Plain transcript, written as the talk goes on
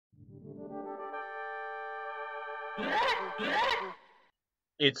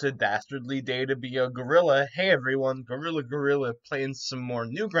It's a dastardly day to be a gorilla. Hey everyone, Gorilla playing some more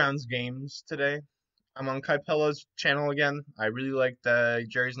Newgrounds games today. I'm on Kaipella's channel again. I really liked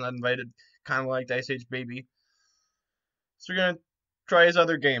Jerry's Not Invited, kind of liked Ice Age Baby. So we're gonna try his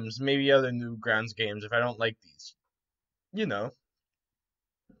other games, maybe other Newgrounds games if I don't like these. You know.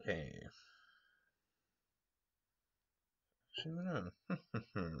 Okay. Actually, no.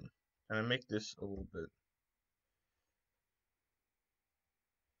 Can I make this a little bit?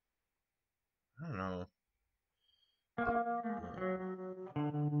 I don't know.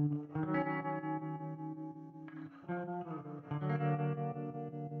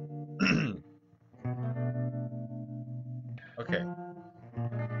 Okay,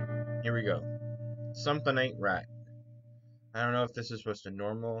 here we go. Something ain't right. I don't know if this is supposed to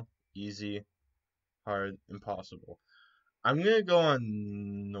normal, easy, hard, impossible. I'm gonna go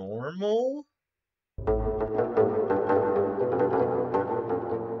on normal.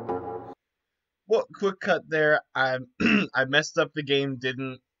 Well, quick cut there. I I messed up the game.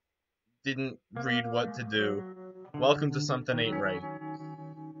 Didn't read what to do. Welcome to Something Ain't Right.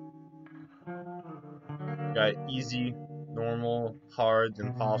 We got easy, normal, hard,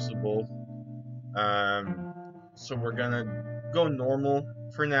 impossible. So we're gonna go normal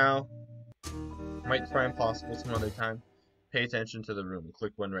for now. Might try impossible some other time. Pay attention to the room.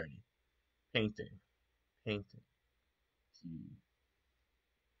 Click when ready. Painting. Painting.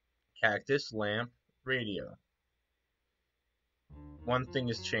 Cactus, lamp, radio. One thing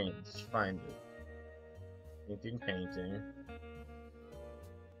has changed. Find it. Painting, painting.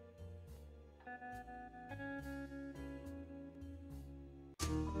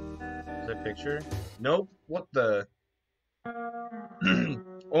 Is that picture? Nope. What the?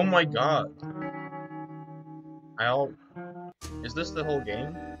 Oh my god. Is this the whole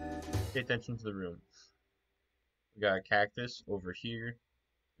game? Pay attention to the room. We got a cactus over here.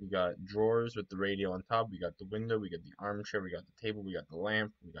 We got drawers with the radio on top. We got the window. We got the armchair. We got the table. We got the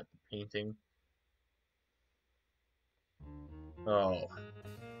lamp. We got the painting. Oh.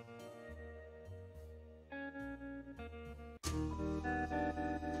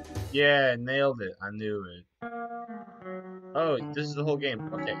 Yeah, nailed it. I knew it. Oh, this is the whole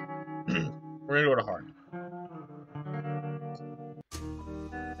game. Okay. We're gonna go to hard.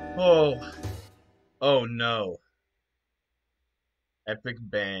 Oh. Oh no. Epic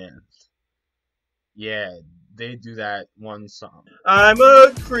band. Yeah, they do that one song. I'm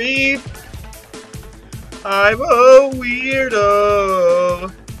a creep. I'm a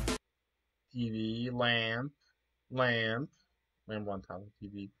weirdo. TV, lamp, lamp on top of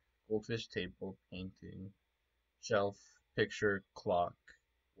TV, goldfish table, painting, shelf, picture, clock,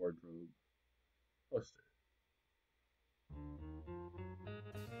 wardrobe, poster.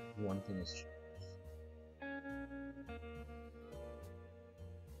 One thing is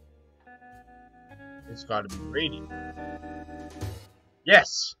it's gotta be radio.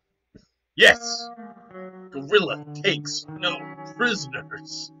 Yes! Yes! Gorilla takes no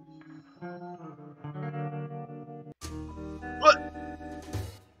prisoners! What?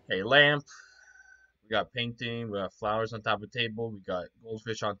 Okay, lamp. We got painting. We got flowers on top of the table. We got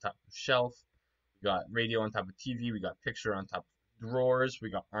goldfish on top of the shelf. We got radio on top of TV. We got picture on top of drawers. We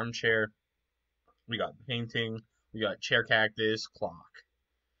got armchair. We got painting. We got chair, cactus, clock.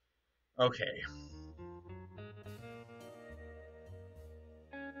 Okay.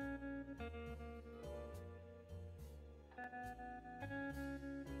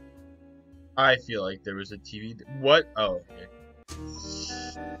 I feel like there was a TV. What? Oh, okay.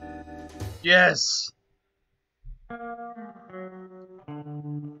 Yes!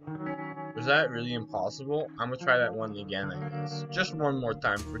 Was that really impossible? I'm gonna try that one again, I guess. Just one more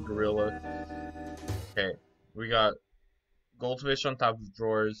time for Gorilla. Okay, we got goldfish on top of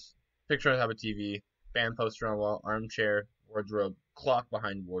drawers, picture on top of TV, band poster on wall, armchair, wardrobe, clock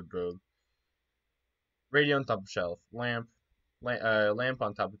behind wardrobe, radio on top of shelf, lamp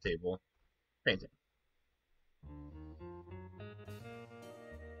on top of table, painting.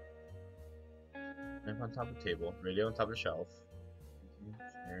 Lamp on top of table, radio on top of shelf.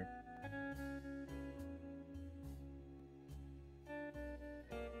 Chair.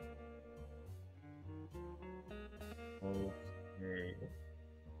 Okay.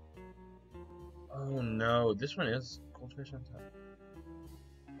 Oh no, this one is goldfish on top.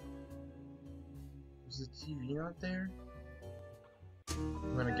 Is the TV not there?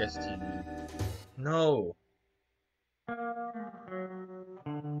 I'm gonna guess TV. No!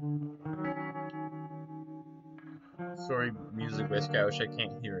 Sorry, music whisk, I wish I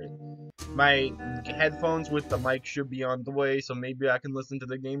can't hear it. My headphones with the mic should be on the way, so maybe I can listen to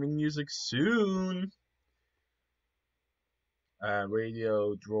the gaming music soon.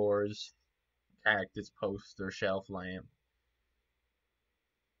 Radio, drawers, cactus, poster, shelf lamp.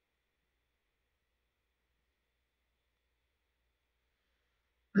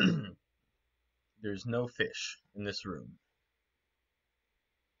 There's no fish in this room.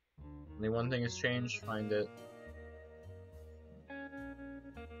 Only one thing has changed. Find it.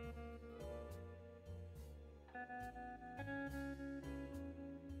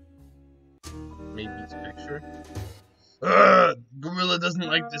 Maybe it's a picture. Ugh! Gorilla doesn't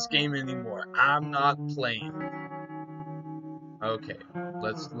like this game anymore. I'm not playing. Okay,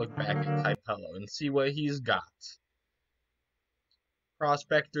 let's look back at Caipello and see what he's got.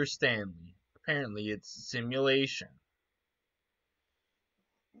 Prospector Stanley. Apparently it's a simulation.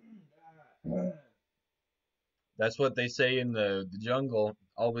 That's what they say in the jungle.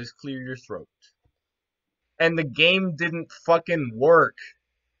 Always clear your throat. And the game didn't fucking work.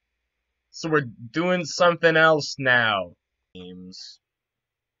 So we're doing something else now. Games.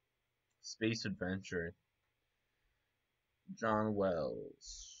 Space Adventure. John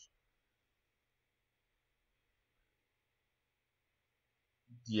Wells.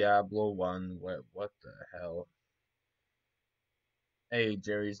 Diablo 1. What the hell? Hey,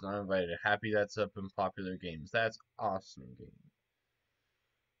 Jerry's not invited. Happy that's up in popular games. That's awesome game.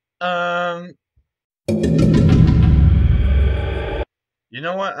 You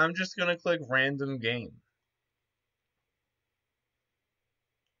know what? I'm just gonna click random game.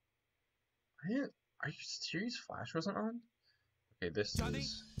 Are you serious? Flash wasn't on? Okay, this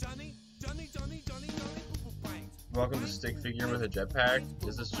is... Welcome to Stick Figure with a jetpack.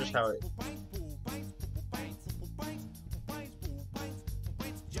 Is this just how it...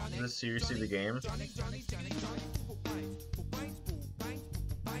 Is this seriously the game?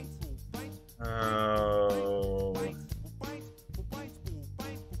 Oh...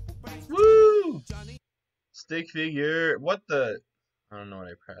 Woo! Stick Figure... What the... I don't know what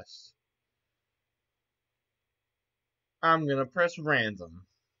I pressed. I'm gonna press random.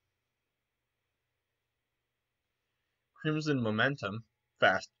 Crimson Momentum.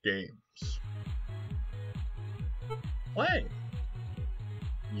 Fast games. Play.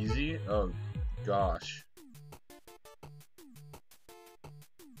 Easy? Oh, gosh.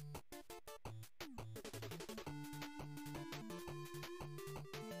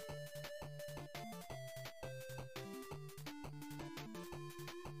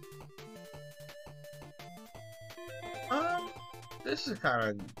 This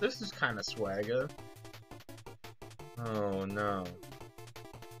is kind of swagger. Oh no.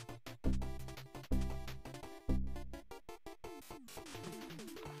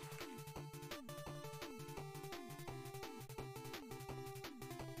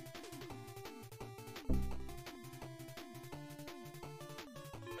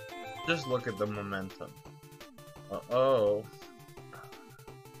 Just look at the momentum. Uh-oh.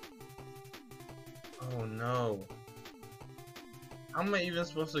 Oh no. How am I even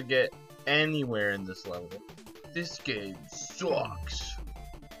supposed to get anywhere in this level? This game sucks.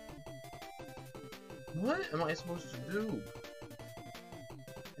 What am I supposed to do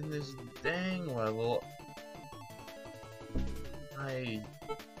in this dang level? I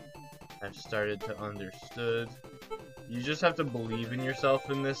have started to understood. You just have to believe in yourself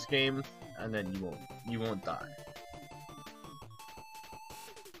in this game, and then you won't die.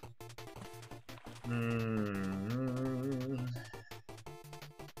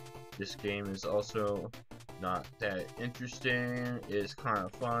 This game is also not that interesting. It's kind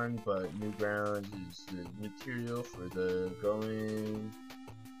of fun, but Newgrounds is the material for the going.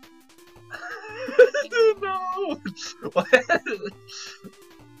 No! What?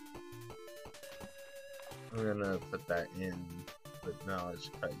 I'm gonna put that in, but no, let's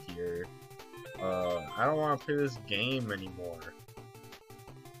cut here. I don't want to play this game anymore.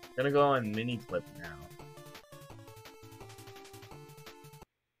 I'm gonna go on mini clip now.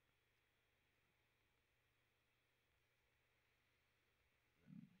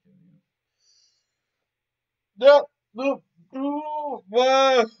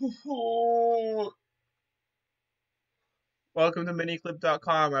 Welcome to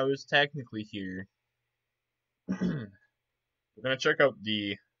miniclip.com. I was technically here. We're gonna check out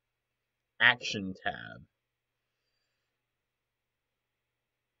the action tab.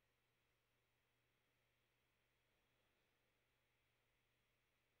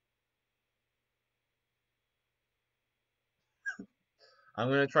 I'm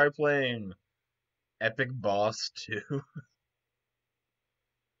gonna try playing Epic Boss 2.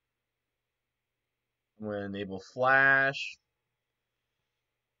 I'm gonna enable Flash.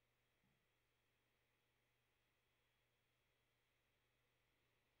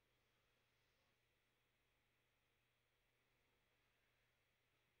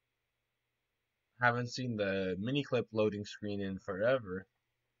 Haven't seen the mini clip loading screen in forever.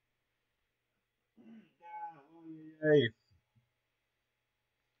 Yay.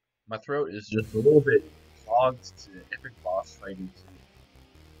 My throat is just a little bit clogged to epic boss fighting to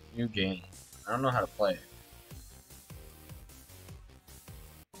new game. I don't know how to play it.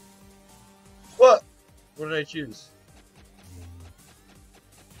 What? What did I choose?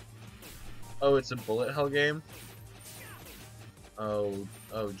 Oh, it's a bullet hell game? Oh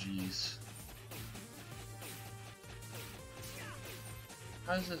jeez.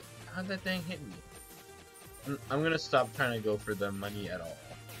 How'd that thing hit me? I'm gonna stop trying to go for the money at all.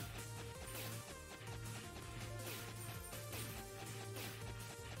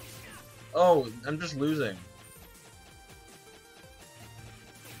 Oh, I'm just losing.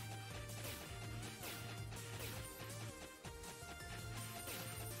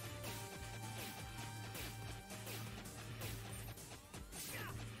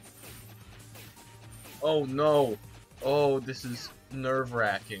 Oh no. Oh, this is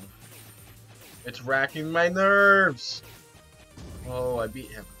nerve-wracking. It's racking my nerves! Oh, I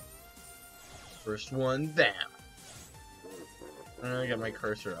beat him. First one down. I'm gonna get my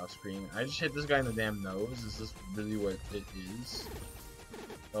cursor off screen. I just hit this guy in the damn nose. Is this really what it is?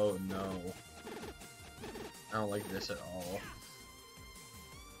 Oh no. I don't like this at all.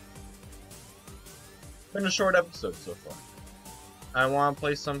 Been a short episode so far. I want to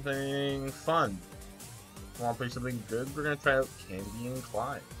play something fun. I want to play something good. We're gonna try out Candy and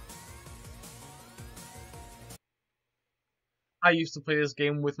Clyde. I used to play this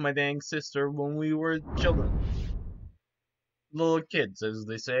game with my dang sister when we were children. Little kids, as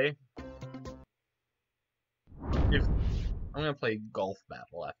they say. I'm gonna play Golf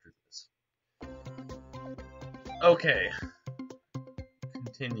Battle after this. Okay.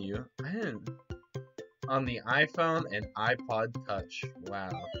 Continue. On the iPhone and iPod Touch.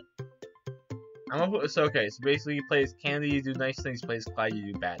 Wow. So basically you play as Candy, you do nice things, play as Clyde,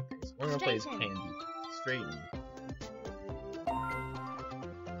 you do bad things. We're gonna play as Candy. Straighten.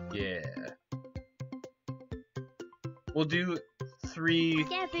 Yeah. We'll do 3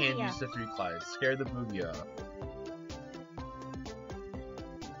 Candies to 3 Clydes. Scare the booby off.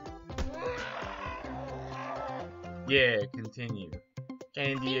 Yeah, continue.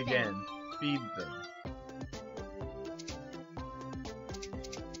 Candy again. Feed them.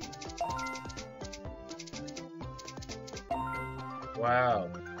 Wow.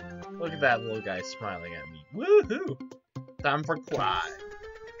 Look at that little guy smiling at me. Woohoo! Time for Clyde.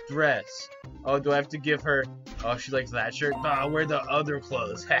 Dress. Oh, do I have to give her... Oh, she likes that shirt? Oh, wear the other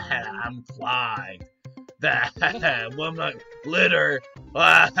clothes. I'm Clyde. What my... Litter.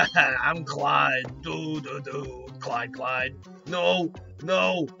 I'm Clyde. Do. Clyde. No.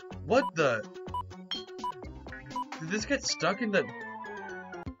 What the... Did this get stuck in the...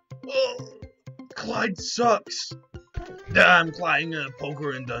 Oh, Clyde sucks. I'm Clyde. I'm gonna poke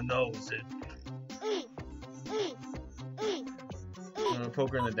her in the nose. I'm gonna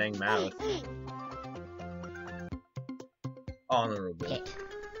poke her in the dang mouth. Honorable.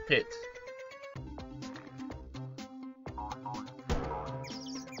 Hit.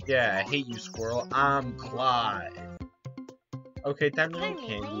 Yeah, I hate you, squirrel. I'm Clyde. Okay, time to go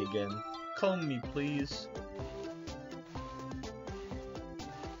Candy again. Comb me, please.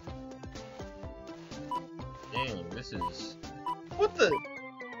 Dang, this is... What the...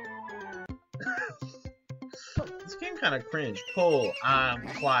 This game kinda cringe. Pull. I'm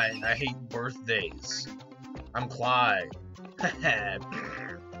Clyde. I hate birthdays. I'm Clyde.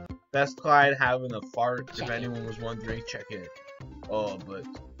 That's Clyde having a fart, if anyone was wondering. Check it. Oh, but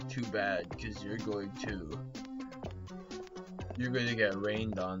too bad, because you're going to get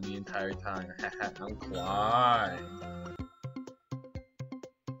rained on the entire time. I'm Clyde.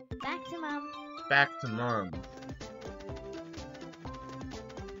 Back to mom. Back to mom.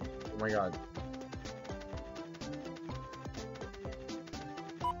 Oh my god.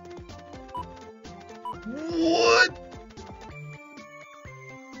 What?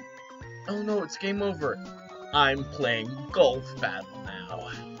 Oh no, it's game over. I'm playing Golf Battle now.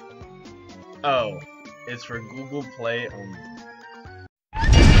 Oh, it's for Google Play only.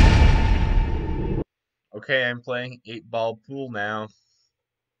 Okay, I'm playing 8-ball pool now.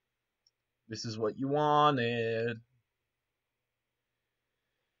 This is what you wanted.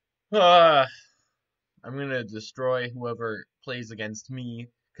 I'm gonna destroy whoever plays against me,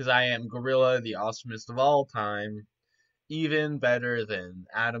 because I am Gorilla, the awesomest of all time. Even better than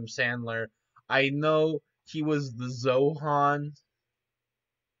Adam Sandler. I know he was the Zohan,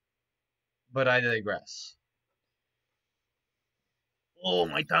 but I digress. Oh,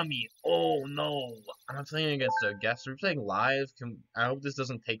 my tummy. Oh, no. I'm playing against a guest. We're playing live. I hope this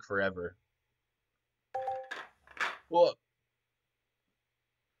doesn't take forever. Well,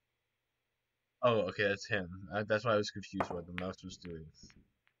 oh, okay, that's him. That's why I was confused what the mouse was doing.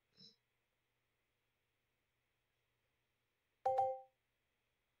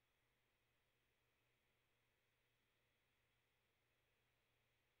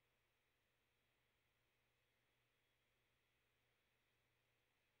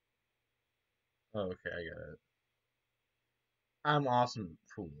 Oh, okay, I got it. I'm awesome.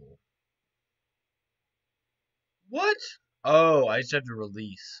 Cool. What? Oh, I just have to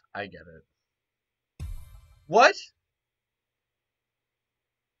release. I get it. What?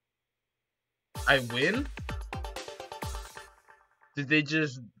 I win? Did they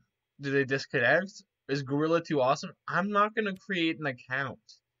just did they disconnect? Is Gorilla too awesome? I'm not gonna create an account.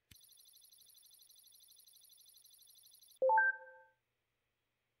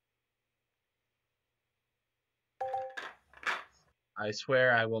 I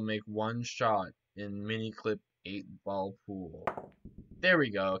swear I will make one shot in mini clip 8-ball pool. There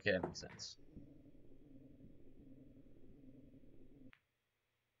we go. Okay, that makes sense.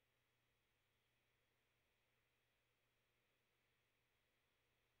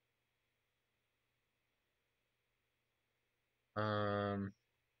 Um,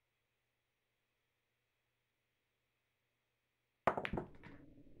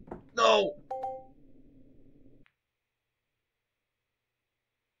 no.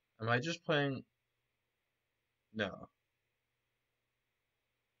 Am I just playing? No.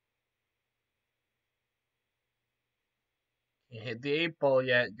 Can't hit the 8-ball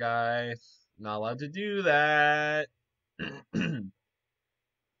yet, guys. Not allowed to do that.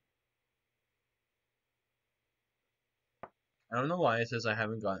 I don't know why it says I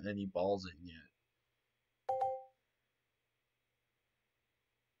haven't gotten any balls in yet.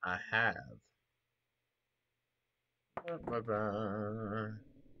 I have.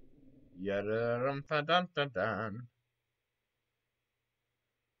 Yadadum-fa-dum-dum-dum.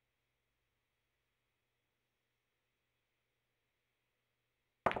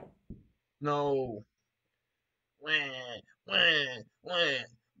 No. Wah, wah, wah.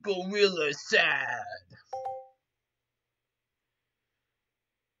 Gorilla sad.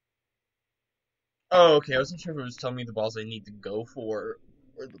 Oh, okay. I wasn't sure if it was telling me the balls I need to go for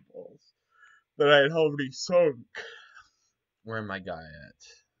or the balls that I had already sunk. Where my guy at?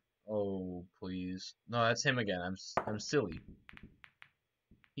 Oh, please. No, that's him again. I'm silly.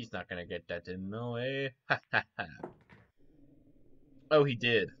 He's not gonna get that in no way. Ha ha ha. Oh, he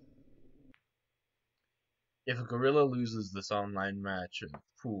did. If a gorilla loses this online match of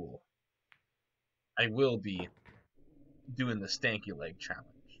pool, I will be doing the stanky leg challenge.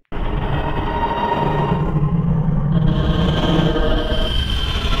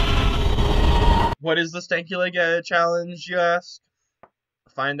 What is the stanky leg challenge, you ask?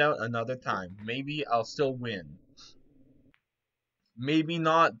 Find out another time. Maybe I'll still win. Maybe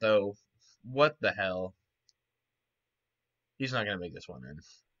not, though. What the hell? He's not gonna make this one in.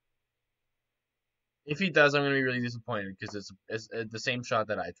 If he does, I'm gonna be really disappointed because it's the same shot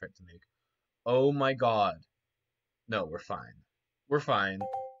that I tried to make. Oh my god. No, we're fine. We're fine.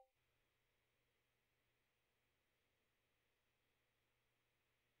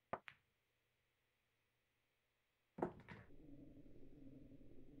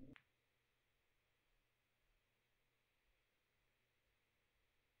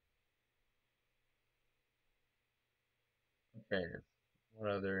 Okay. What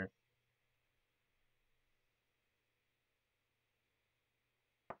other?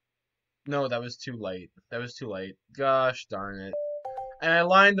 No, that was too late. That was too late. Gosh darn it. And I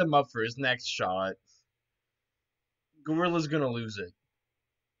lined him up for his next shot. Gorilla's gonna lose it.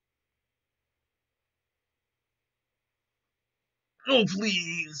 Oh,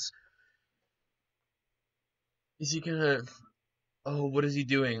 please! Is he gonna... Oh, what is he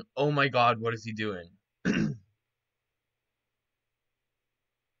doing? Oh my god, what is he doing?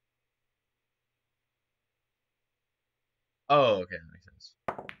 Oh, okay, that makes sense.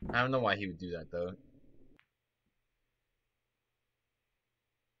 I don't know why he would do that, though.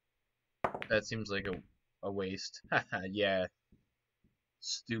 That seems like a waste. Haha, yeah.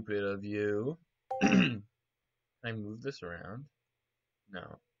 Stupid of you. Can I move this around?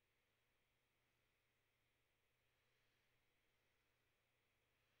 No.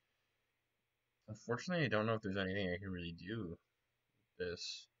 Unfortunately, I don't know if there's anything I can really do with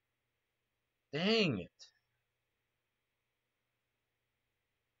this. Dang it.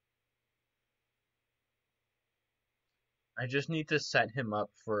 I just need to set him up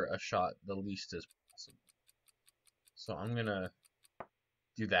for a shot the least as possible. So I'm gonna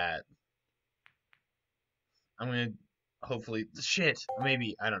do that. I'm gonna hopefully shit,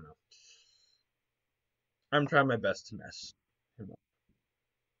 maybe, I don't know. I'm trying my best to mess him up.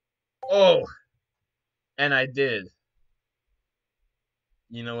 Oh, and I did.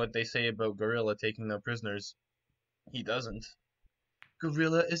 You know what they say about Gorilla taking no prisoners? He doesn't.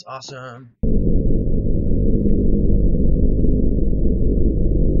 Gorilla is awesome.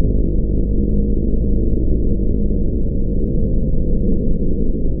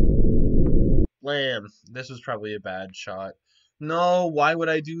 Lamb. This was probably a bad shot. No, why would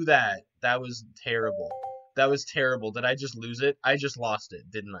I do that? That was terrible. That was terrible. Did I just lose it? I just lost it,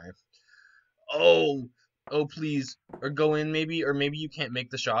 didn't I? Oh, oh, please. Or go in maybe, or maybe you can't make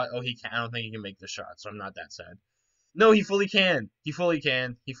the shot. Oh, he can't. I don't think he can make the shot, so I'm not that sad. No, he fully can. He fully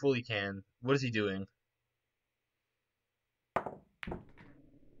can. He fully can. What is he doing?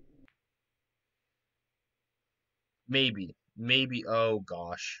 Maybe. Maybe. Oh,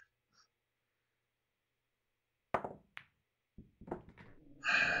 gosh.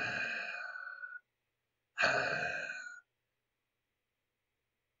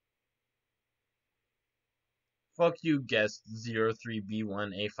 Fuck you, guest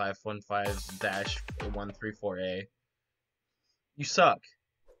 03B1A515-134A. You suck.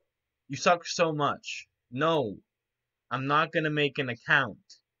 You suck so much. No, I'm not gonna make an account.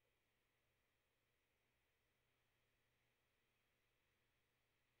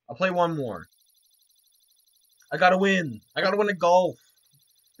 I'll play one more. I gotta win. I gotta win at golf.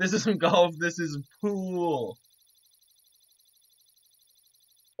 This isn't golf, this is pool.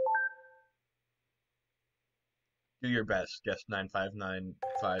 Do your best, guest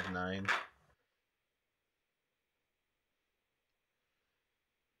 95959.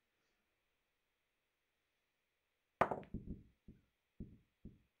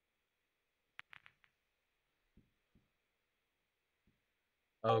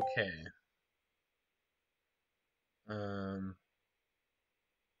 Okay. Um.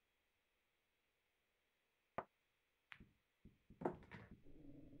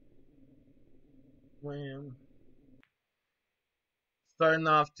 Wham. Starting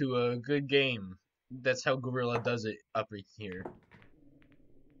off to a good game. That's how Gorilla does it up here.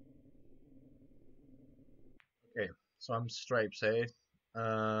 Okay, so I'm stripes, eh?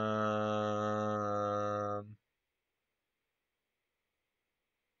 I'm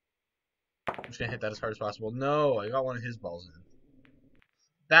just gonna hit that as hard as possible. No, I got one of his balls in.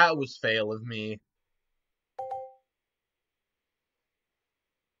 That was fail of me.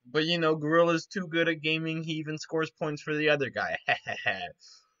 But you know, Gorilla's too good at gaming, he even scores points for the other guy.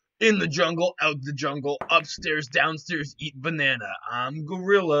 In the jungle, out the jungle, upstairs, downstairs, eat banana. I'm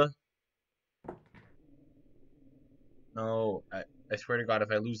Gorilla. No, I swear to God, if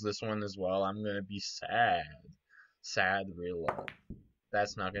I lose this one as well, I'm gonna be sad. Sad Gorilla.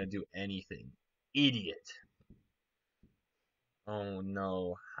 That's not gonna do anything. Idiot. Oh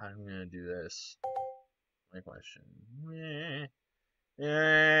no, how am I gonna do this? My question.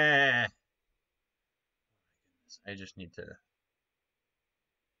 Yeah. I just need to.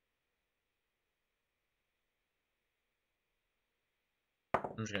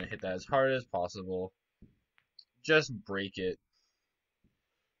 I'm just gonna hit that as hard as possible. Just break it.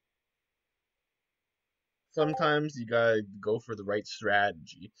 Sometimes you gotta go for the right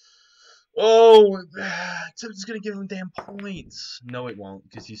strategy. Oh, except it's gonna give him damn points. No, it won't,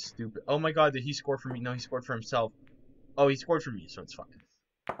 because he's stupid. Oh my God, did he score for me? No, he scored for himself. Oh, he scored for me, so it's fine.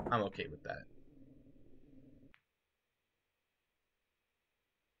 I'm okay with that.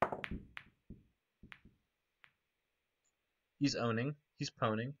 He's owning. He's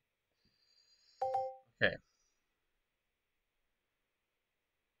poning. Okay.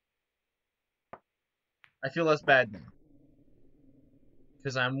 I feel less bad now.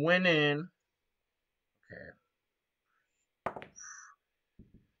 Because I'm winning. Okay.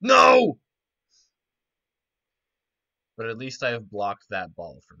 No! But at least I have blocked that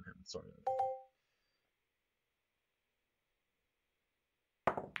ball from him, sort of.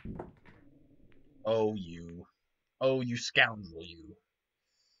 Oh, you. Oh, you scoundrel, you.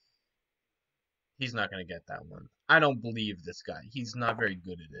 He's not gonna get that one. I don't believe this guy. He's not very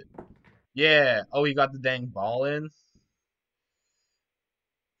good at it. Yeah. Oh, he got the dang ball in?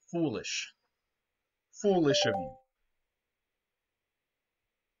 Foolish. Foolish of you.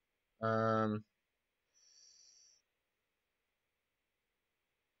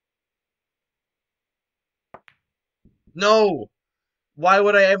 No! Why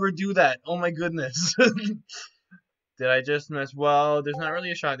would I ever do that? Oh my goodness. Did I just miss? Well, there's not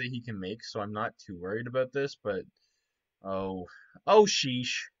really a shot that he can make, so I'm not too worried about this, but... Oh. Oh,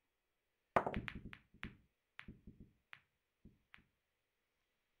 sheesh.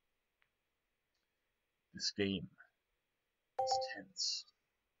 This game is tense.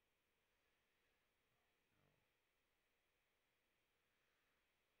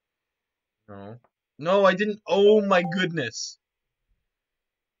 No. No, I didn't. Oh my goodness.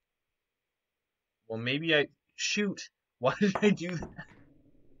 Well, maybe I... Shoot. Why did I do that?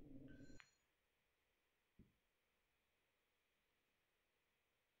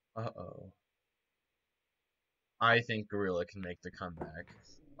 Uh-oh. I think Gorilla can make the comeback.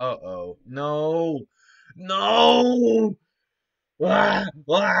 Uh-oh. No! No! Ah,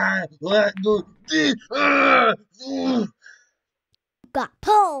 ah, ah, ah, ah. Got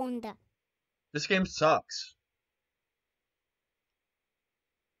pwned. This game sucks.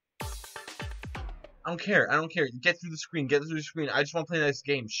 I don't care. I don't care. Get through the screen. Get through the screen. I just want to play this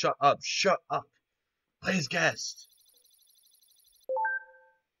game. Shut up. Shut up. Play as guest.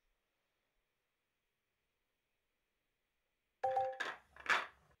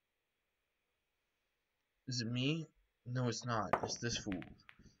 Is it me? No, it's not. It's this fool.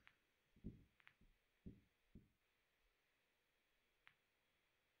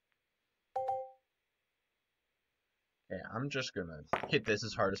 Okay, I'm just gonna hit this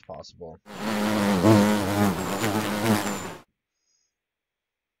as hard as possible.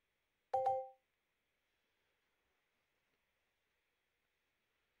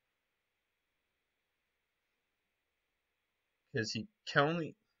 Because he can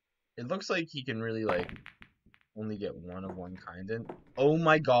only... It looks like he can really, like, only get one of one kind in. Oh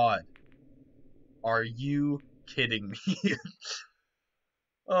my god. Are you kidding me?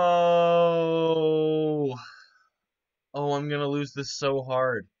 Oh... Oh, I'm gonna lose this so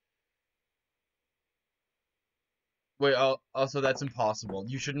hard. Wait, also that's impossible.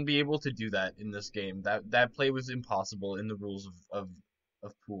 You shouldn't be able to do that in this game. That play was impossible in the rules of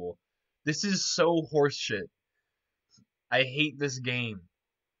pool. This is so horseshit. I hate this game.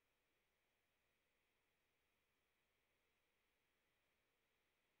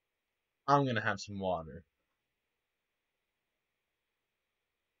 I'm gonna have some water.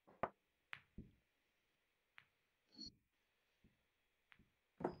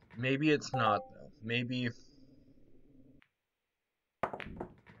 Maybe it's not though. Maybe...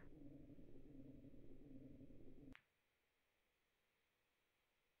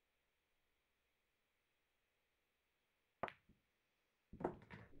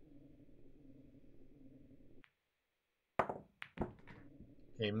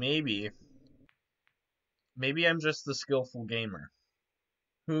 Okay, maybe I'm just the skillful gamer.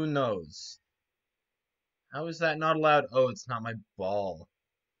 Who knows? How is that not allowed? Oh, it's not my ball.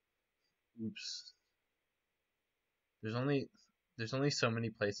 Oops. There's only so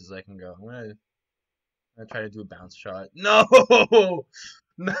many places I can go. I'm gonna try to do a bounce shot. No!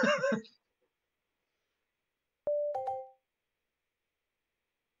 No!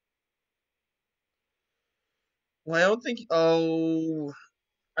 Well, I don't think. Oh,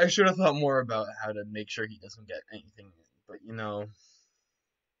 I should have thought more about how to make sure he doesn't get anything. But you know,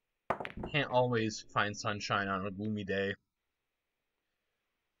 can't always find sunshine on a gloomy day.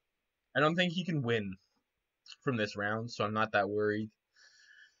 I don't think he can win from this round, so I'm not that worried.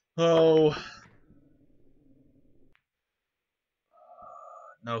 Oh.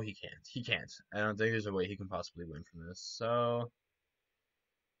 No, he can't. He can't. I don't think there's a way he can possibly win from this. So,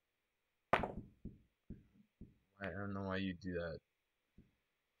 I don't know why you do that.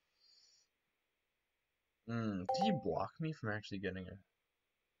 Did he block me from actually getting a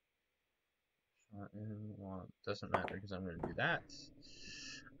shot in? Well, it doesn't matter because I'm going to do that.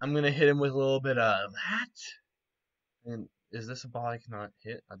 I'm going to hit him with a little bit of that. And is this a ball I cannot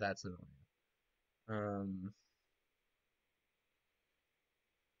hit? Oh, that's annoying.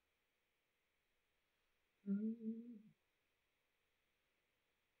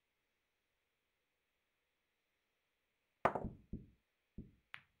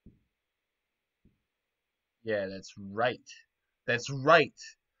 Yeah, that's right. That's right.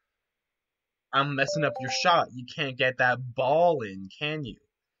 I'm messing up your shot. You can't get that ball in, can you?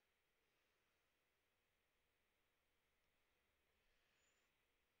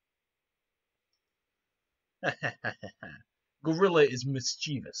 Gorilla is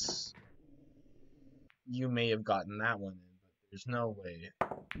mischievous. You may have gotten that one in, but there's no way.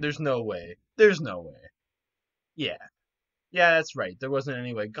 There's no way. There's no way. Yeah. Yeah, that's right. There wasn't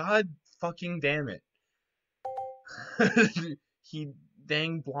any way. God fucking damn it. He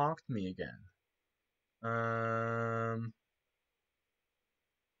dang blocked me again. I'm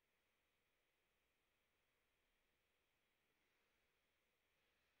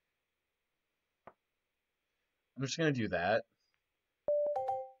just gonna do that.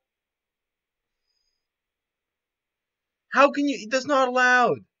 How can you? That's not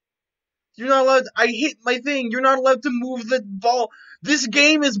allowed. You're not allowed. I hit my thing. You're not allowed to move the ball. This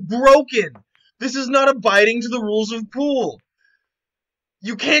game is broken. This is not abiding to the rules of pool.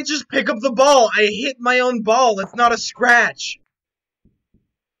 You can't just pick up the ball. I hit my own ball. It's not a scratch.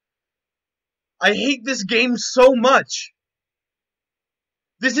 I hate this game so much.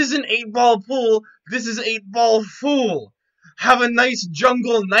 This isn't 8-ball pool. This is 8-ball fool. Have a nice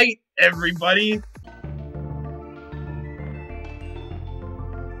jungle night, everybody.